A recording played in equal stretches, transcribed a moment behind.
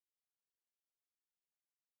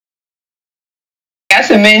I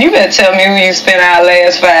said, man, you better tell me who you spent our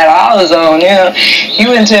last $5 on, you know. He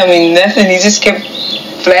wouldn't tell me nothing. He just kept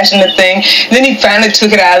flashing the thing. Then he finally took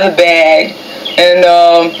it out of the bag, and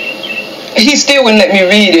he still wouldn't let me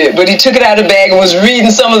read it, but he took it out of the bag and was reading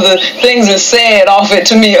some of the things it said off it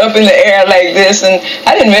to me up in the air like this, and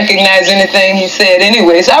I didn't recognize anything he said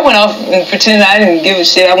anyway, so I went off and pretended I didn't give a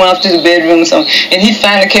shit. I went off to the bedroom or something, and he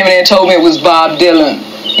finally came in and told me it was Bob Dylan.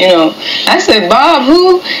 You know, I said, Bob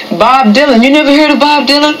who? Bob Dylan. You never heard of Bob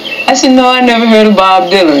Dylan? I said, no, I never heard of Bob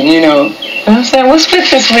Dylan, you know. And I'm saying, what's with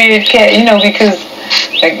this weird cat, you know, because,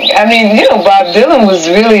 like, I mean, you know, Bob Dylan was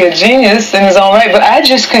really a genius in his own right, but I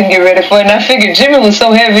just couldn't get ready for it, and I figured Jimmy was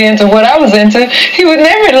so heavy into what I was into, he would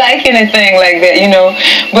never like anything like that, you know,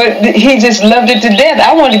 but he just loved it to death.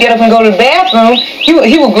 I wanted to get up and go to the bathroom. He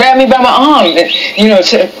would grab me by my arm, and, you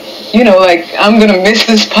know, like, I'm going to miss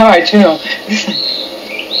this part, you know.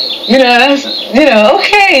 You know, that's, you know,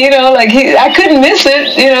 okay, you know, like, I couldn't miss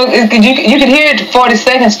it, you know, you could hear it to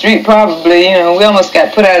 42nd Street probably, you know, we almost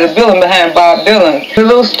got put out of the building behind Bob Dylan. The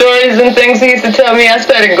little stories and things he used to tell me, I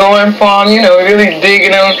started going for him, you know, really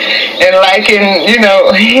digging him and liking, you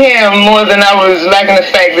know, him more than I was liking the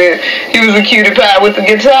fact that he was a cutie pie with the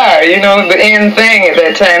guitar, you know, the end thing at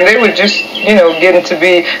that time. They were just, you know, getting to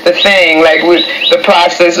be the thing, like with the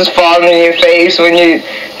processes falling in your face when you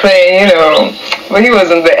playing, you know, but he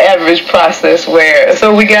wasn't the average process wearer.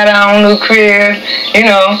 So we got our own little crib, you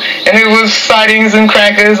know, and it was sightings and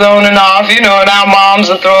crackers on and off, you know, and our moms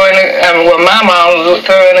were throwing, my mom was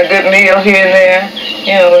throwing a good meal here and there,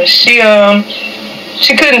 you know.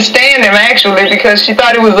 She couldn't stand him actually because she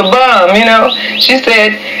thought he was a bum, you know. She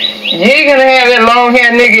said, you ain't gonna have that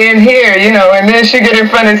long-haired nigga in here, you know, and then she get in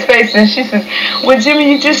front of his face and she says, well, Jimmy,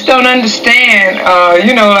 you just don't understand,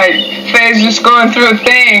 you know, like, Faye's just going through a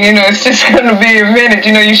thing, you know, it's just gonna be a minute,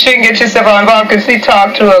 you know, you shouldn't get yourself involved, because he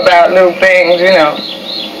talked to her about little things, you know.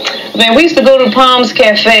 Man, we used to go to Palms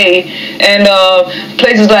Cafe and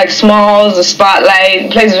places like Smalls, the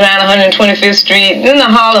Spotlight, places around 125th Street, in the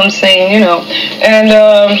Harlem scene, you know, and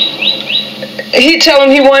he'd tell him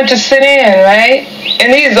he wanted to sit in, right?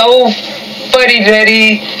 And these old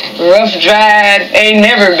fuddy-duddy, rough-dried, ain't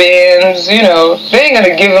never beens, you know, they ain't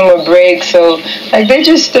gonna give him a break, so, like, they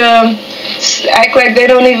just act like they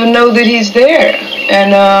don't even know that he's there.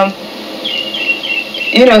 And,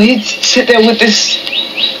 you know, he'd sit there with this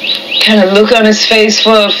kind of look on his face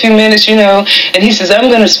for a few minutes, you know, and he says, I'm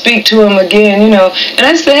going to speak to him again, you know. And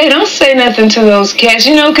I said, hey, don't say nothing to those cats,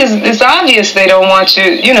 you know, because it's obvious they don't want you,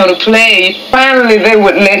 you know, to play. Finally, they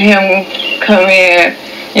would let him come in,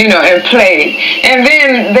 you know, and play. And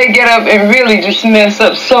then they get up and really just mess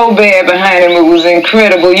up so bad behind him. It was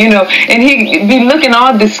incredible, you know. And he'd be looking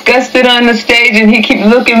all disgusted on the stage, and he'd keep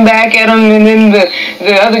looking back at him, and then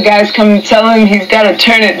the other guys come and tell him he's got to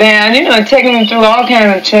turn it down, you know, and taking him through all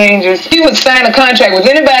kinds of changes. He would sign a contract with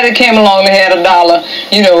anybody that came along that had $1,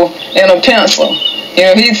 you know, and a pencil. You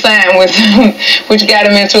know, he'd sign with him, which got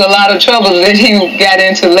him into a lot of trouble that he got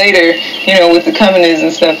into later, you know, with the companies and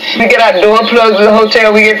stuff. We get our door plugs at the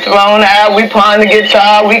hotel, we get thrown out, we pawn the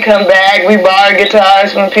guitar, we come back, we borrow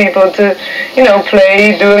guitars from people to, you know,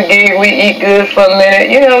 play, do a gig, we eat good for a minute.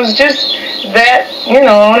 You know, it was just that, you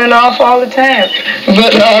know, on and off all the time.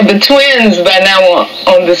 But the twins by now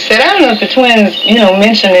on the set, I don't know if the twins, you know,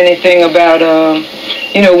 mentioned anything about,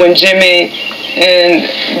 you know, when Jimmy and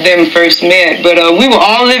them first met, but we were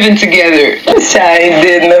all living together. I ain't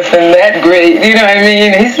did nothing that great, you know what I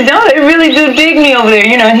mean? He said, oh, they really do dig me over there,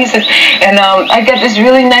 you know, and he said, and I got this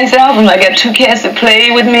really nice album. I got 2 cats that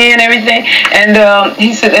play with me and everything, and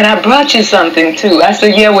he said, and I brought you something too. I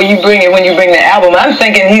said, yeah, well, you bring it when you bring the album. I'm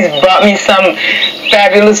thinking he's brought me some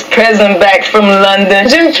fabulous present back from London.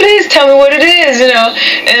 Jim, please tell me what it is, you know.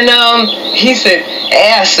 And he said,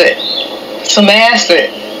 acid, some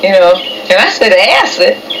acid, you know. And I said,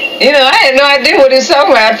 acid? You know, I had no idea what he was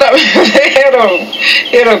talking about. I thought they had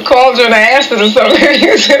a cauldron of acid or something he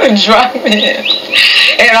was going to drop me in.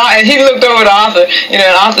 And he looked over the author, you know,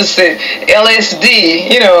 and the author said,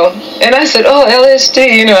 LSD, you know. And I said, oh,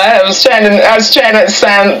 LSD, you know, I was trying not to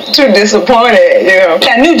sound too disappointed, you know.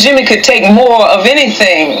 I knew Jimmy could take more of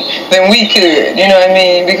anything than we could, you know what I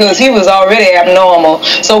mean, because he was already abnormal.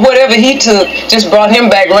 So whatever he took just brought him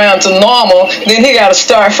back around to normal, then he got to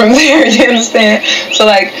start from there, you understand? So,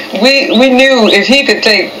 like, we knew if he could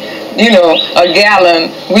take, you know, a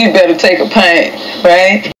gallon, we better take a pint,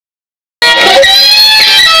 right?